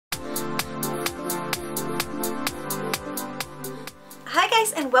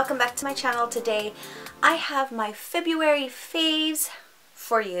guys, and welcome back to my channel. Today I have my February faves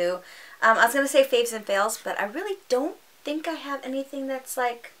for you. I was going to say faves and fails, but I really don't think I have anything that's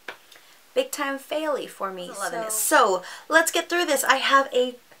like big time faily for me. So let's get through this. I have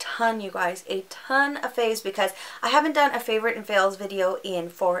a ton, you guys, a ton of faves because I haven't done a favorite and fails video in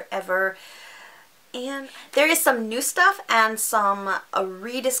forever. And there is some new stuff and some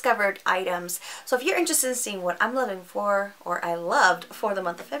rediscovered items. So if you're interested in seeing what I'm loving for, or I loved for the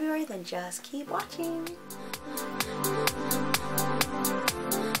month of February, then just keep watching.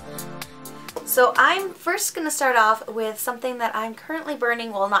 So I'm first going to start off with something that I'm currently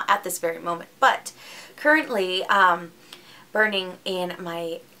burning, well, not at this very moment, but currently burning in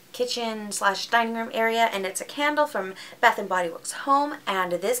my kitchen slash dining room area, and it's a candle from Bath & Body Works Home,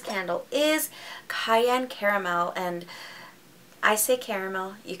 and this candle is Cayenne Caramel, and I say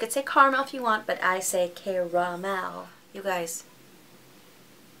caramel. You could say caramel if you want, but I say caramel. You guys,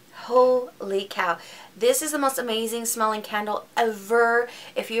 holy cow. This is the most amazing smelling candle ever.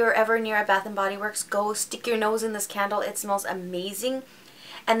 If you're ever near a Bath & Body Works, go stick your nose in this candle. It smells amazing.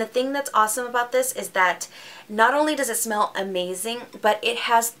 And the thing that's awesome about this is that not only does it smell amazing, but it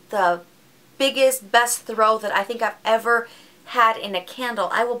has the biggest, best throw that I think I've ever had in a candle.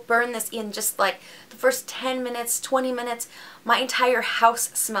 I will burn this in just like the first 10 minutes, 20 minutes. My entire house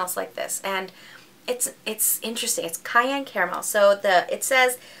smells like this. And it's interesting. It's Cayenne Caramel. So it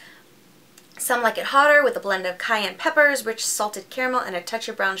says, some like it hotter with a blend of cayenne peppers, rich salted caramel, and a touch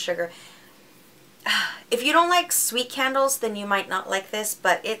of brown sugar. If you don't like sweet candles, then you might not like this,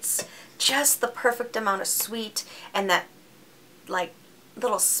 but it's just the perfect amount of sweet, and that like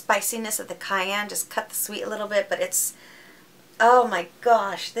little spiciness of the cayenne just cut the sweet a little bit, but it's, oh my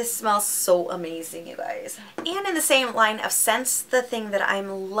gosh, this smells so amazing, you guys. And in the same line of scents, the thing that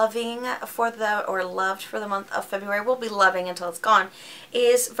I'm loving for loved for the month of February, will be loving until it's gone,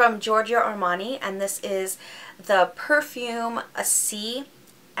 is from Gorgio Armani, and this is the perfume C-S-I.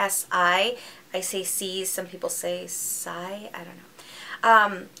 I say C's, some people say Psy, I don't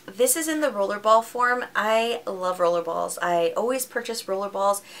know. This is in the rollerball form. I love rollerballs. I always purchase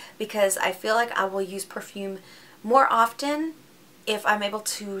rollerballs because I feel like I will use perfume more often if I'm able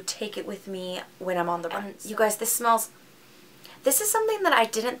to take it with me when I'm on the run. You guys, this is something that I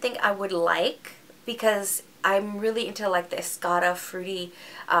didn't think I would like because I'm really into like the Escada fruity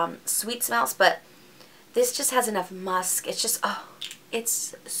sweet smells, but this just has enough musk. It's just, oh,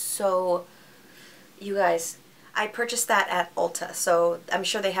 it's so... You guys, I purchased that at Ulta, so I'm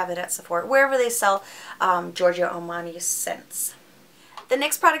sure they have it at Sephora, wherever they sell Gorgio Armani scents. The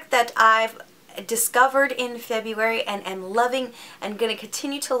next product that I've discovered in February and am loving and going to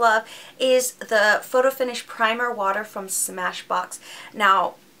continue to love is the Photo Finish Primer Water from Smashbox.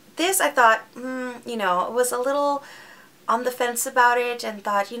 Now, this I thought, you know, it was a little on the fence about it and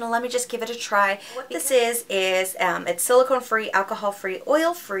thought, you know, let me just give it a try. What this is it's silicone-free, alcohol-free,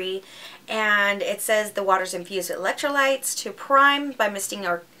 oil-free, and it says the water's infused with electrolytes to prime by misting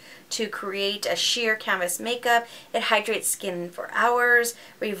or to create a sheer canvas makeup. It hydrates skin for hours,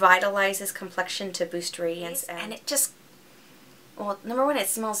 revitalizes complexion to boost radiance, and it just, well, number one, it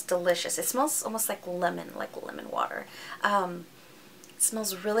smells delicious. It smells almost like lemon water. It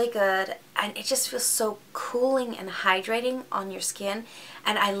smells really good, and it just feels so cooling and hydrating on your skin,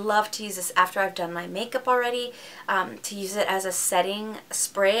 and I love to use this after I've done my makeup already, to use it as a setting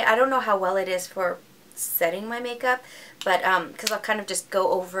spray. I don't know how well it is for setting my makeup, but because I'll kind of just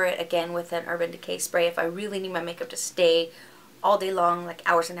go over it again with an Urban Decay spray if I really need my makeup to stay all day long, like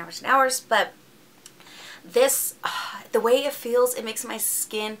hours and hours and hours. But this, the way it feels, it makes my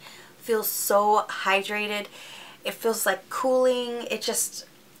skin feel so hydrated. It feels like cooling. It just,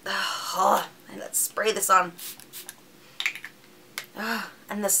 and let's spray this on.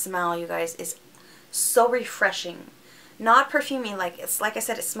 And the smell, you guys, is so refreshing. Not perfumey, like it's like I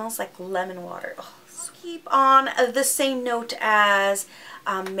said, it smells like lemon water. So keep on the same note as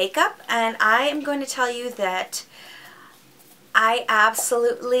makeup, and I am going to tell you that I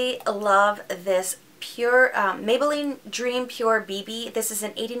absolutely love this Pure Maybelline Dream Pure BB. This is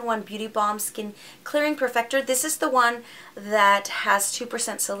an 8-in-1 Beauty Balm Skin Clearing Perfector. This is the one that has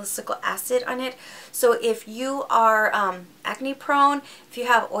 2% salicylic acid on it. So if you are acne prone, if you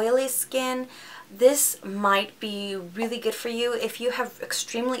have oily skin, this might be really good for you. If you have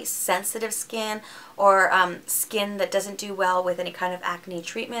extremely sensitive skin or skin that doesn't do well with any kind of acne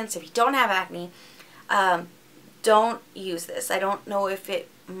treatments, if you don't have acne, don't use this. I don't know if it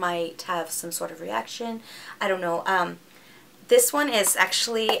might have some sort of reaction. I don't know. This one is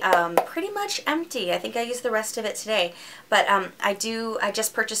actually pretty much empty. I think I used the rest of it today. But I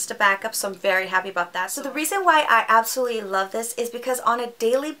just purchased a backup, so I'm very happy about that. So the reason why I absolutely love this is because on a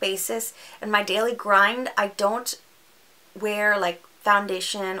daily basis, in my daily grind, I don't wear like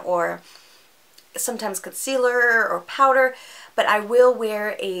foundation or sometimes concealer or powder, but I will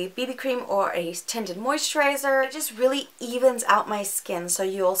wear a BB cream or a tinted moisturizer. It just really evens out my skin, so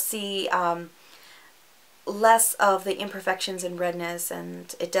you'll see less of the imperfections and redness,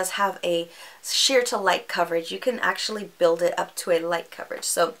 and it does have a sheer to light coverage. You can actually build it up to a light coverage.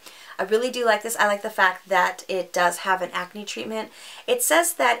 So I really do like this. I like the fact that it does have an acne treatment. It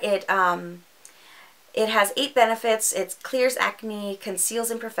says that it has 8 benefits. It clears acne, conceals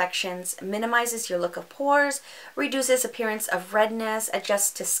imperfections, minimizes your look of pores, reduces appearance of redness,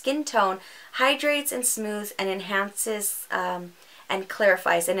 adjusts to skin tone, hydrates and smooths, and enhances and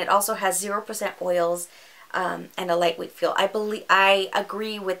clarifies. And it also has 0% oils and a lightweight feel. I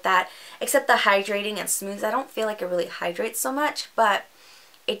agree with that, except the hydrating and smooths. I don't feel like it really hydrates so much, but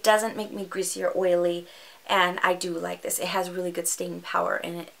it doesn't make me greasy or oily, and I do like this. It has really good staying power,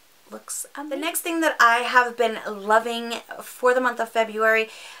 and it looks amazing. The next thing that I have been loving for the month of February,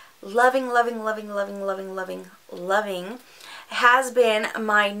 loving, has been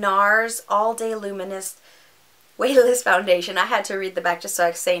my Nars All Day Luminous Weightless Foundation. I had to read the back just so I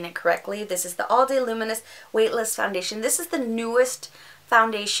was saying it correctly. This is the All Day Luminous Weightless Foundation. This is the newest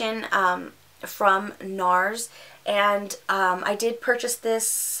foundation from Nars, and I did purchase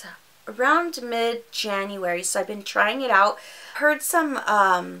this around mid-January, so I've been trying it out. Heard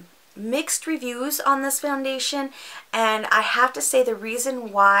some mixed reviews on this foundation, and I have to say the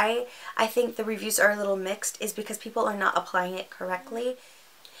reason why I think the reviews are a little mixed is because people are not applying it correctly.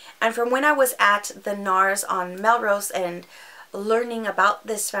 And from when I was at the Nars on Melrose and learning about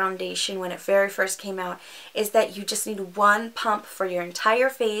this foundation when it very first came out, is that you just need one pump for your entire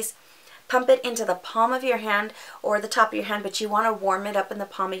face. Pump it into the palm of your hand or the top of your hand, but you want to warm it up in the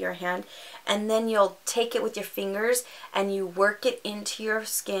palm of your hand, and then you'll take it with your fingers and you work it into your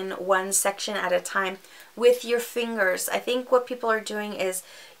skin one section at a time with your fingers. I think what people are doing is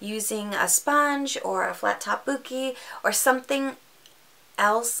using a sponge or a flat top buki or something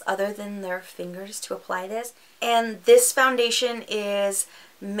else other than their fingers to apply this. And this foundation is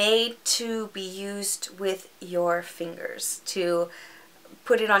made to be used with your fingers, to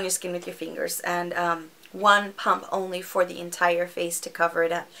put it on your skin with your fingers, and one pump only for the entire face to cover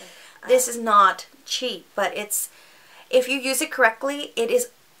it up. This is not cheap, but if you use it correctly, it is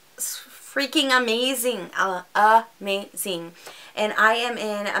freaking amazing. Amazing. And I am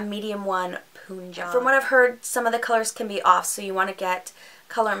in a medium 1 Punjab. From what I've heard, some of the colors can be off, so you want to get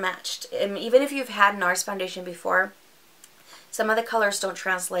color matched. And even if you've had NARS foundation before, some of the colors don't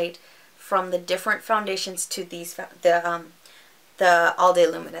translate from the different foundations to these the All Day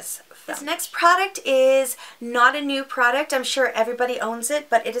Luminous. This next product is not a new product. I'm sure everybody owns it,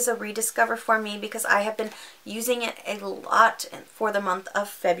 but it is a rediscover for me because I have been using it a lot for the month of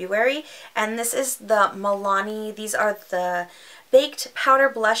February. And this is the Milani. These are the baked powder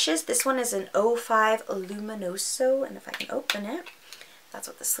blushes. This one is an 05 Luminoso, and if I can open it, that's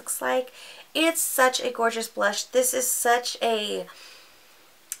what this looks like. It's such a gorgeous blush. This is such a...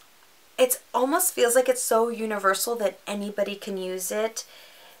 It almost feels like it's so universal that anybody can use it,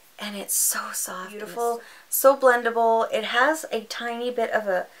 and it's so soft, beautiful, so blendable. It has a tiny bit of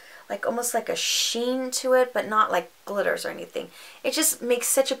a, like almost like a sheen to it, but not like glitters or anything. It just makes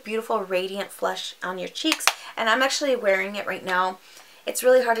such a beautiful radiant flush on your cheeks, and I'm actually wearing it right now. It's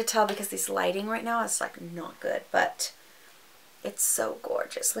really hard to tell because this lighting right now is like not good, but it's so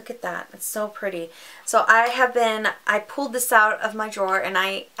gorgeous. Look at that. It's so pretty. So I pulled this out of my drawer, and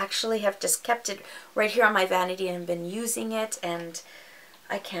I actually have just kept it right here on my vanity and been using it, and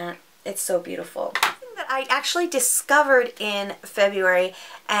I can't. It's so beautiful. Something that I actually discovered in February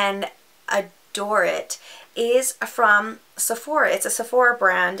and adore it is from Sephora. It's a Sephora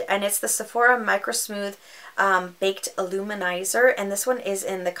brand, and it's the Sephora MicroSmooth Baked Illuminizer, and this one is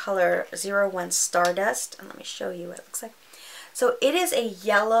in the color 01 Stardust, and let me show you what it looks like. So it is a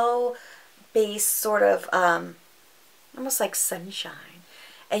yellow base, sort of almost like sunshine.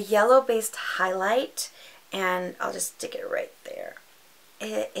 A yellow based highlight, and I'll just stick it right there.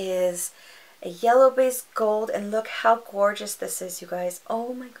 It is a yellow based gold, and look how gorgeous this is, you guys.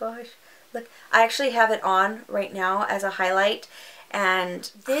 Oh my gosh. Look, I actually have it on right now as a highlight, and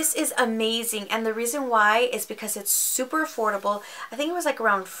this is amazing. And the reason why is because it's super affordable. I think it was like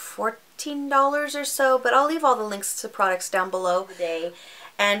around $14 or so, but I'll leave all the links to products down below today.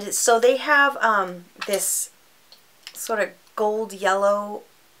 And so they have this sort of gold yellow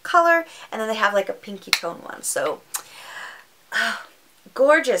color, and then they have like a pinky tone one. So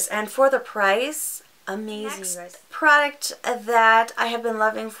gorgeous, and for the price, amazing. Next product that I have been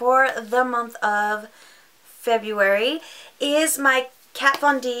loving for the month of February is my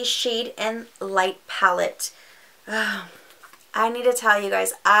KatVonD Shade and Light Palette. I need to tell you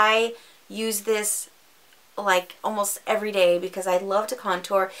guys, I use this like almost every day because I love to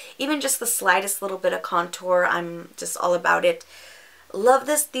contour. Even just the slightest little bit of contour, I'm just all about it. Love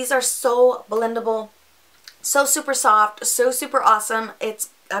this. These are so blendable, so super soft, so super awesome.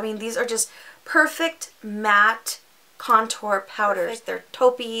 I mean, these are just perfect matte contour powders. They're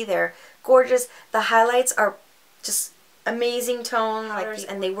taupey, they're gorgeous. The highlights are just amazing tone,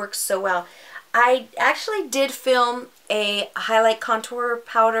 and they work so well. I actually did film a highlight contour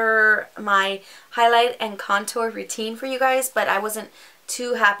powder, my highlight and contour routine for you guys, but I wasn't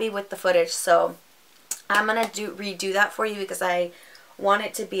too happy with the footage, so I'm gonna redo that for you because I want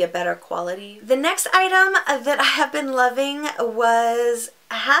it to be a better quality. The next item that I have been loving has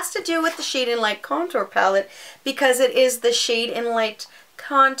to do with the Shade and Light contour palette because it is the Shade and Light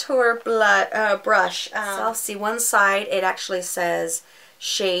contour brush. So I'll see one side it actually says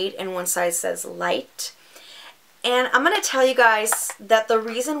shade and one side says light. And I'm going to tell you guys that the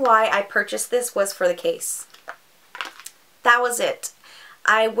reason why I purchased this was for the case. That was it.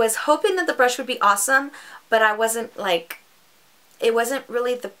 I was hoping that the brush would be awesome, but I wasn't like, it wasn't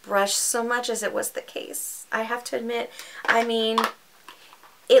really the brush so much as it was the case. I have to admit, I mean,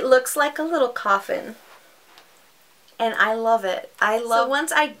 it looks like a little coffin. And I love it. So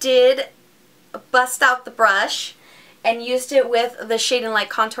once I did bust out the brush and used it with the Shade and Light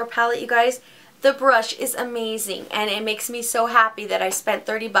contour palette, you guys, the brush is amazing, and it makes me so happy that I spent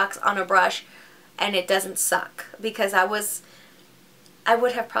 30 bucks on a brush and it doesn't suck, because I would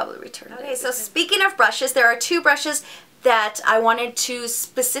have probably returned it. Okay, so speaking of brushes, there are two brushes that I wanted to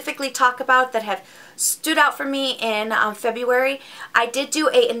specifically talk about that have stood out for me in February. I did do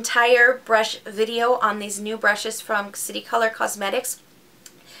an entire brush video on these new brushes from City Color Cosmetics.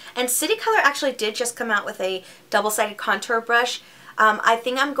 And City Color actually did just come out with a double-sided contour brush. I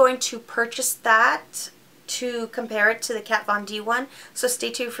think I'm going to purchase that to compare it to the KatVonD one, so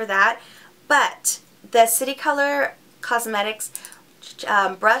stay tuned for that. But the City Color Cosmetics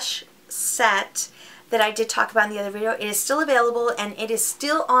brush set that I did talk about in the other video, it is still available and it is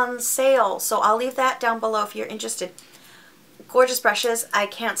still on sale, so I'll leave that down below if you're interested. Gorgeous brushes. I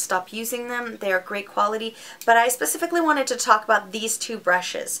can't stop using them. They are great quality, but I specifically wanted to talk about these two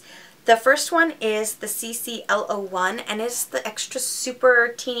brushes. The first one is the CC-L01, and it's the extra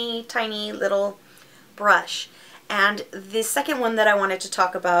super teeny tiny little brush. And the second one that I wanted to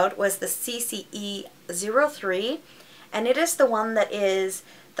talk about was the CCE-03, and it is the one that is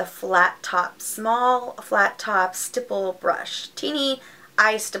the flat top, small flat top stipple brush, teeny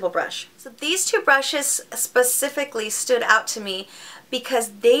eye stipple brush. So these two brushes specifically stood out to me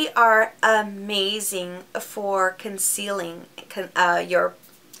because they are amazing for concealing your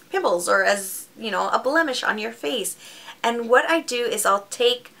pimples, or as you know, a blemish on your face. And what I do is I'll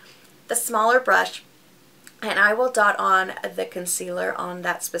take the smaller brush and I will dot on the concealer on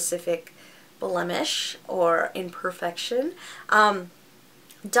that specific blemish or imperfection.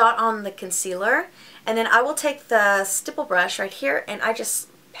 Dot on the concealer, and then I will take the stipple brush right here and I just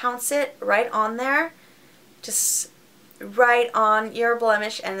pounce it right on there, just right on your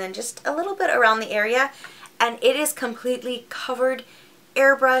blemish, and then just a little bit around the area, and it is completely covered,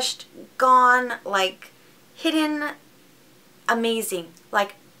 airbrushed, gone, like hidden. Amazing,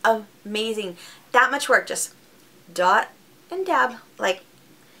 like amazing. That much work, just dot and dab. Like,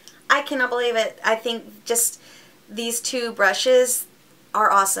 I cannot believe it. I think just these two brushes are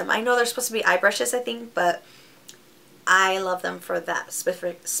awesome. I know they're supposed to be eye brushes, I think, but I love them for that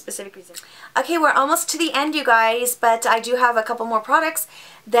specific reason. Okay, we're almost to the end, you guys, but I do have a couple more products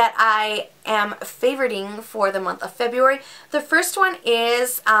that I am favoriting for the month of February. The first one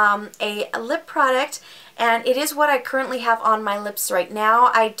is a lip product, and it is what I currently have on my lips right now.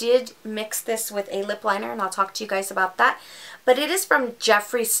 I did mix this with a lip liner, and I'll talk to you guys about that. But it is from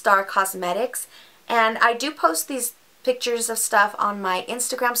Jeffree Star Cosmetics, and I do post these pictures of stuff on my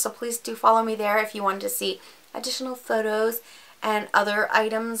Instagram, so please do follow me there if you wanted to see additional photos and other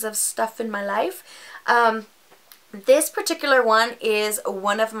items of stuff in my life. This particular one is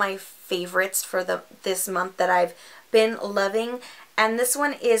one of my favorites for this month that I've been loving, and this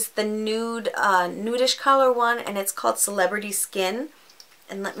one is the nudish color one, and it's called Celebrity Skin.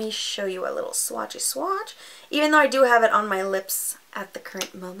 And let me show you a little swatchy swatch, even though I do have it on my lips at the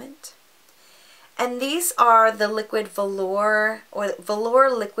current moment. And these are the liquid Velour, or Velour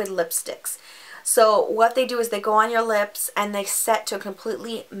liquid lipsticks. So what they do is they go on your lips and they set to a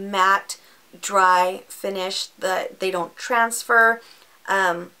completely matte dry finish, they don't transfer.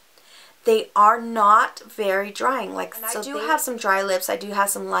 They are not very drying. Like, so I do have some dry lips. I do have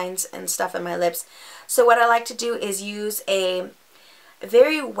some lines and stuff in my lips. So what I like to do is use a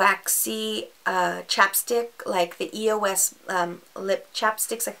very waxy chapstick, like the EOS lip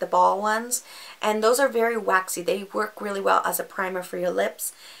chapsticks, like the ball ones. And those are very waxy. They work really well as a primer for your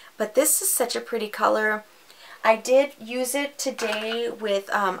lips. But this is such a pretty color. I did use it today with,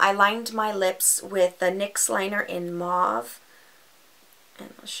 I lined my lips with the NYX liner in mauve.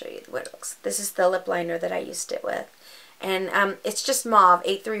 And I'll show you what it looks. This is the lip liner that I used it with. And it's just mauve,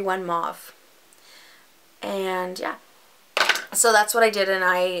 831 mauve. And yeah. So that's what I did, and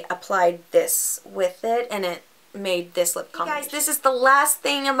I applied this with it, and it made this lip combo. Hey guys, this is the last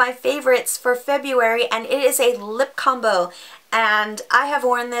thing of my favorites for February, and it is a lip combo. And I have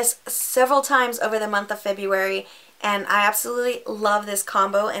worn this several times over the month of February, and I absolutely love this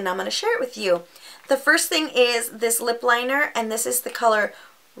combo, and I'm going to share it with you. The first thing is this lip liner, and this is the color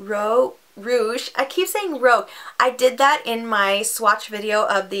Rouge. I keep saying Rogue. I did that in my swatch video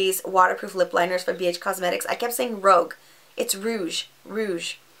of these waterproof lip liners from BH Cosmetics. I kept saying Rogue. It's Rouge.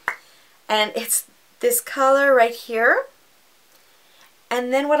 Rouge. And it's this color right here.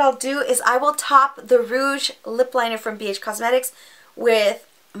 And then what I'll do is I will top the Rouge lip liner from BH Cosmetics with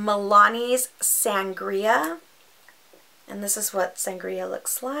Milani's Sangria. And this is what Sangria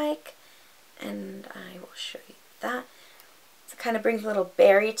looks like. And I will show you that. So it kind of brings a little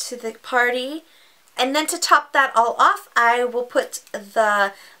berry to the party. And then to top that all off, I will put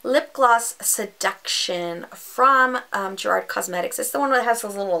the Lipgloss Seduction from Gerard Cosmetics. It's the one that has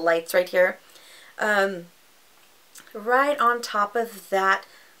those little lights right here. Right on top of that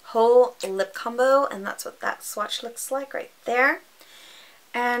whole lip combo, and that's what that swatch looks like right there.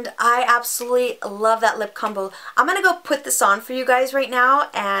 And I absolutely love that lip combo. I'm going to go put this on for you guys right now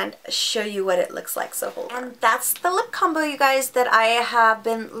and show you what it looks like. So hold on. And that's the lip combo, you guys, that I have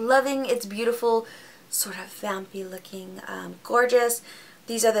been loving. It's beautiful, sort of vampy looking, gorgeous.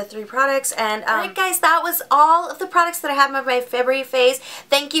 These are the 3 products, and alright guys, that was all of the products that I have in my February phase.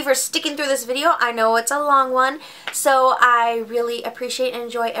 Thank you for sticking through this video. I know it's a long one, so I really appreciate and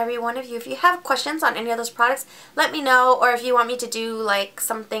enjoy every one of you. If you have questions on any of those products, let me know, or if you want me to do like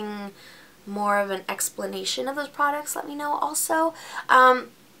something more of an explanation of those products, let me know also. I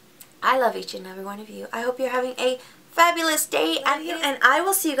love each and every one of you. I hope you're having a fabulous day, and I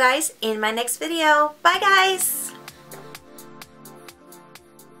will see you guys in my next video. Bye guys!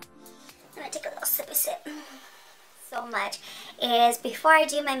 I'm gonna take a little sippy sip. So much is before I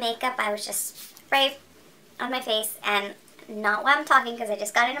do my makeup, I would just spray on my face, and not while I'm talking because I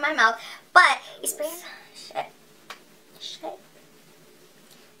just got it in my mouth, but you spray shit.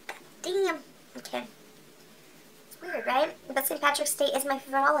 God damn. Okay. It's weird, right? But St. Patrick's Day is my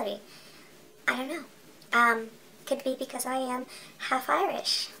favorite holiday. I don't know. Could be because I am half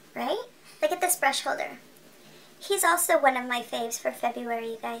Irish, right? Look at this brush holder. He's also one of my faves for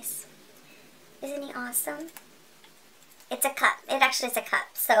February, you guys. Isn't he awesome? It's a cup. It actually is a cup.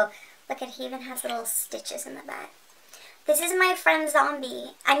 So, look at, he even has little stitches in the back. This is my friend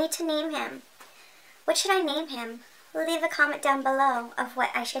Zombie. I need to name him. What should I name him? Leave a comment down below of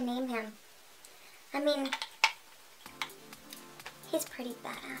what I should name him. I mean, he's pretty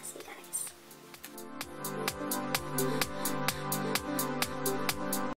badass, you guys.